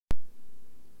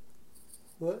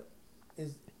But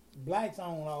it's blacks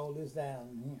own all this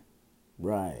down here.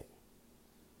 Right.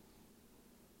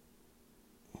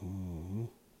 Mm-hmm.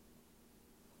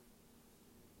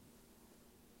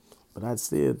 But I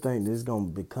still think it's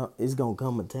gonna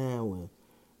come a time when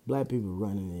black people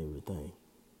running everything.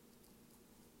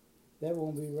 That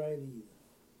won't be right either.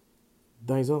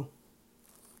 Think so?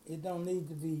 It don't need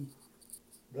to be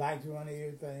blacks run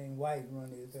everything, whites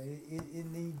run everything. It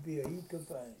needs to be an equal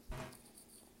thing.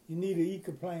 You need an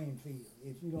equal playing field.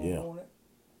 If you don't want it,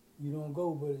 you don't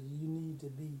go. But you need to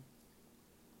be.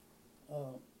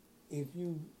 If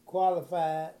you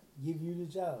qualified, give you the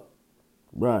job.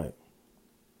 Right.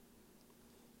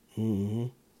 Mm-hmm.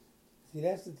 See,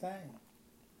 that's the thing.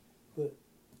 But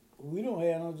we don't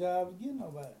have no job to get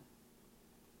nobody.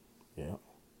 Yeah.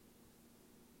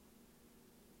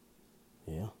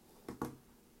 Yeah.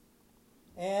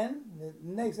 And the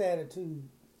next attitude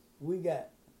we got.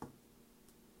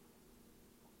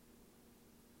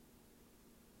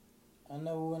 I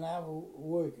know when I was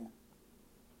working,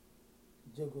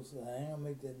 Joker said, I ain't gonna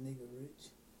make that nigga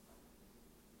rich.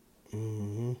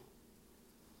 Mm-hmm.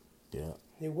 Yeah.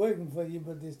 They're working for you,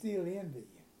 but they still envy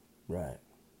you. Right.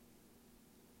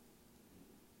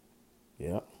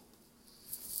 Yeah.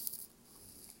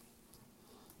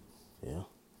 Yeah.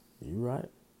 You right.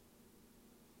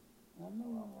 I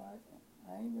know I'm right.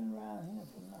 I ain't been around here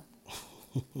for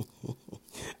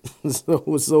nothing.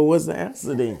 So what's the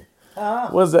answer then? Huh?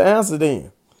 What's the answer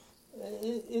then?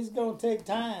 It's gonna take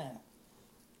time.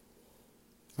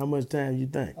 How much time you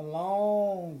think? A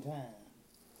long time.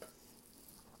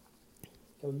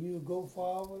 So you go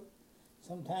forward.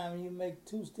 Sometimes you make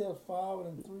 2 steps forward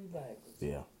and 3 backwards.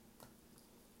 Yeah.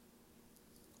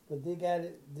 But they got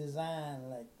it designed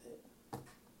like that.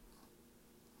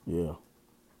 Yeah.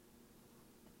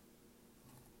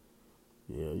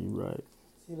 Yeah, you right.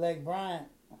 See, like Bryant's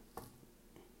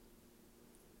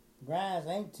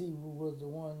auntie was the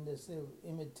one that said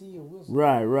Emmett Till Wilson.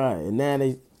 Right. And now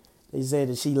they say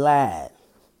that she lied.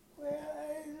 Well,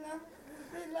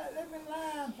 they've been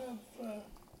lying for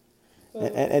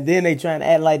And then they trying to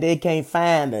act like they can't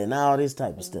find her and all this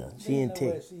type of stuff. She in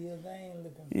Texas. Where she is. They ain't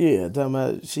looking. Yeah, talking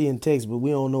about she in Texas, but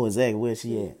we don't know exactly where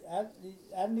she at.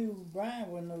 I knew Brian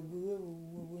wasn't no good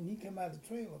when he came out the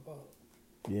trailer park.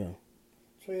 Yeah.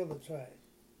 Trailer trash.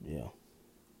 Yeah.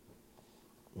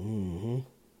 Mm-hmm.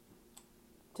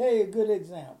 Tell you a good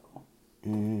example.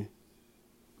 Mm-hmm.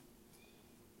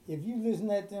 If you listen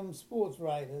at them sports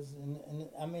writers, and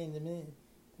I mean the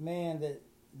man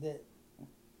that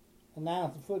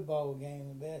announced the football game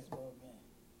and basketball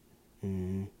game,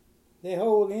 Mm-hmm. their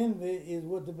whole envy is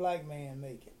what the black man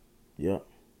making. Yep.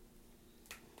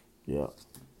 Yep.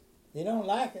 They don't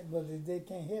like it, but they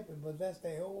can't help it. But that's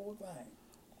their whole thing.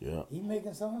 Yep. He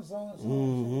making so and so and so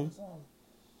Mm-hmm. and so.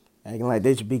 Acting like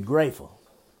they should be grateful.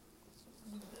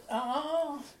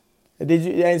 Did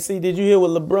Did you hear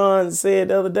what LeBron said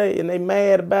the other day? And they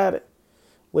mad about it.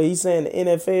 Where he's saying the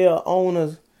NFL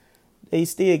owners, they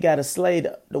still got a slave.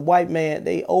 The white man,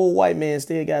 old white man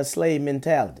still got a slave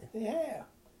mentality. They have.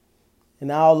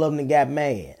 And all of them got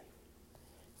mad.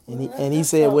 And he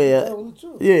said, well,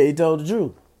 yeah, he told the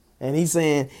truth. And he's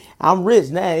saying, I'm rich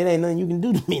now. It ain't nothing you can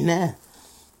do to me now.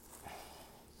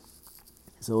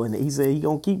 So he said he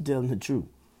gonna keep telling the truth.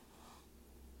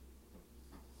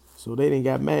 So they didn't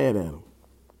got mad at him.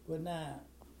 But now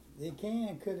they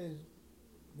can cut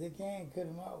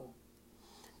him off.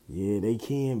 Yeah, they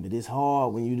can, but it's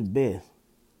hard when you the best.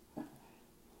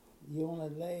 You only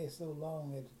last so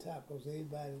long at the top because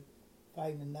everybody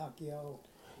fighting to knock you off.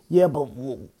 Yeah, but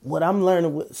what I'm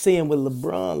seeing with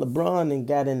LeBron and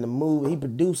got in the movie. He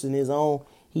producing his own.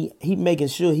 He making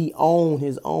sure he own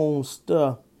his own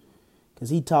stuff. Because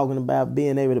he talking about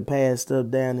being able to pass stuff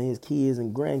down to his kids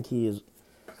and grandkids.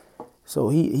 So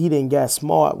he didn't got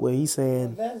smart where he's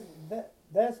saying... Well,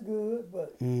 that's good,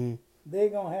 but they're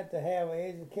going to have an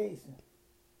education.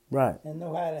 Right. And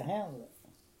know how to handle it.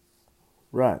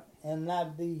 Right. And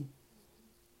not be...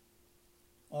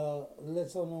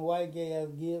 let some white gal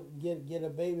get a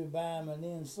baby by him and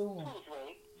then sue him.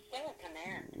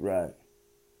 Right.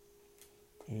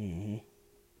 Mm-hmm.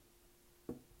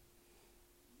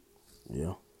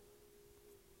 Yeah.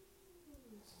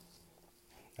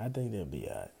 I think they'll be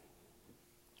all right.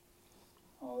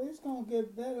 Oh, it's going to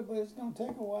get better, but it's going to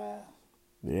take a while.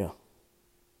 Yeah.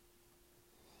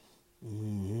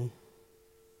 Mm-hmm.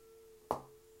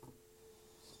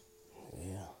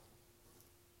 Yeah.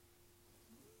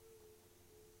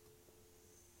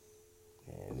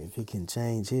 And if it can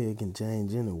change here, it can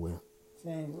change anywhere.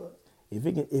 Change what?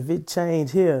 If it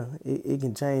change here, it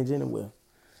can change anywhere.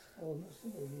 Oh,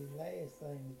 Mississippi is the last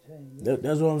thing to change.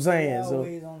 That's what I'm saying. They're So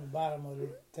always on the bottom of the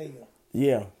tail.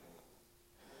 yeah,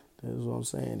 that's what I'm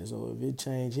saying. So if it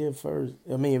change here first,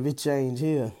 I mean, if it change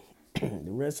here, the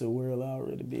rest of the world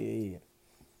already be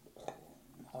ahead.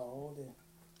 All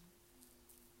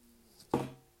that.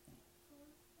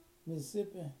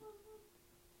 Mississippi,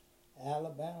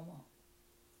 Alabama,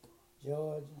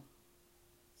 Georgia,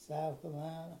 South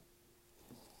Carolina,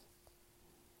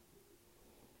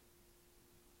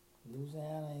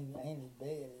 Louisiana ain't as bad.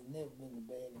 It's never been as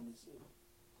bad in Mississippi.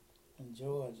 And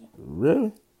Georgia.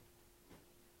 Really?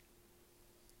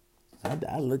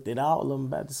 I looked at all of them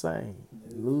about the same.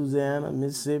 Louisiana,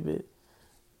 Mississippi,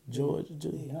 Georgia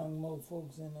too. They hung more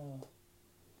folks in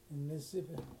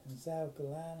Mississippi and South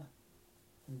Carolina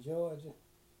and Georgia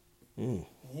Mm.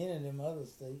 and any of them other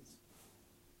states.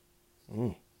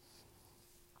 Mm.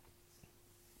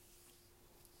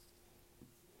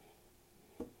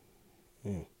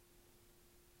 Mm.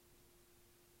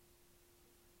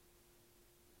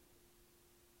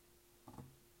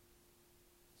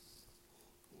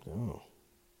 Oh.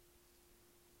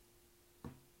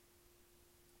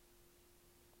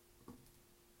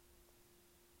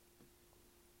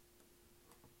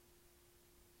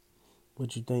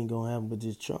 What you think gonna happen with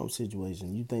this Trump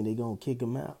situation? You think they gonna kick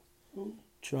him out? Who?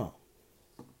 Trump.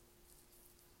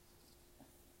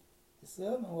 The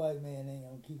southern white man ain't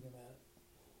gonna keep him out.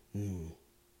 Mm.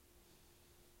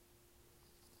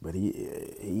 But he But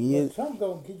is Trump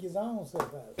gonna kick his own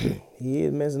self out. he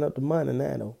is messing up the money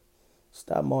now though.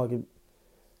 Stock market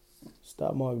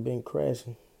been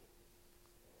crashing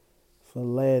for the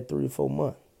last 3 or 4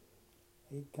 months.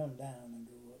 He'd come down and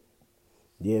go up.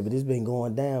 Yeah, but it's been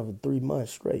going down for 3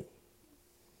 months straight.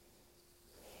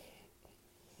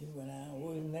 He went out,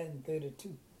 wasn't that in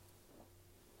 32?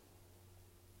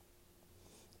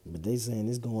 But they saying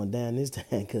it's going down this time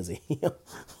because of him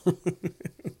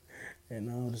and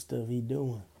all the stuff he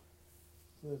doing.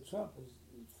 Well, Trump is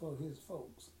for his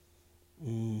folks.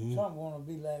 Mm-hmm. Trump want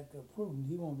to be like Putin.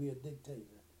 He want to be a dictator.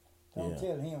 Don't Yeah.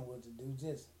 tell him what to do.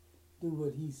 Just do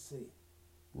what he said.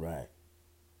 Right.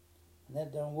 And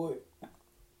that don't work.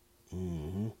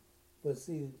 Mm-hmm. But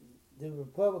see, the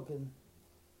Republicans,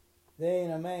 they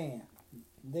ain't a man.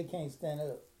 They can't stand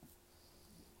up.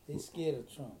 They scared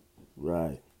of Trump.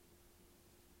 Right.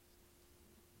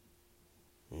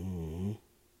 Mm-hmm.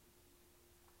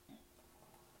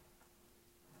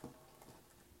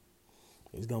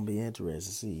 It's gonna be interesting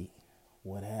to see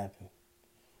what happened.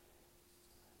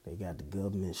 They got the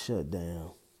government shut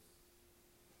down,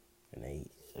 and they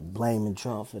blaming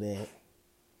Trump for that.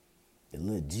 The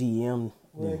little GM.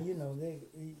 Well, you know,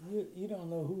 you don't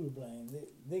know who to blame.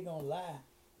 They gonna lie.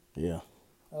 Yeah.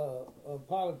 A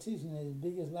politician is the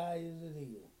biggest liar it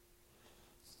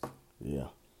is. Yeah.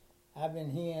 I've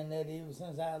been hearing that ever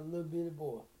since I was a little bitty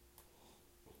boy.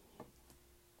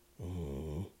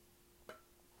 Mm-hmm.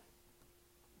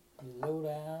 They low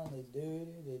down, they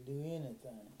dirty, they do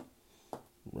anything.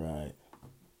 Right.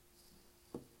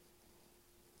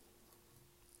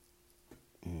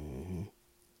 Mm-hmm.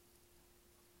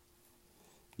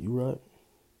 You right.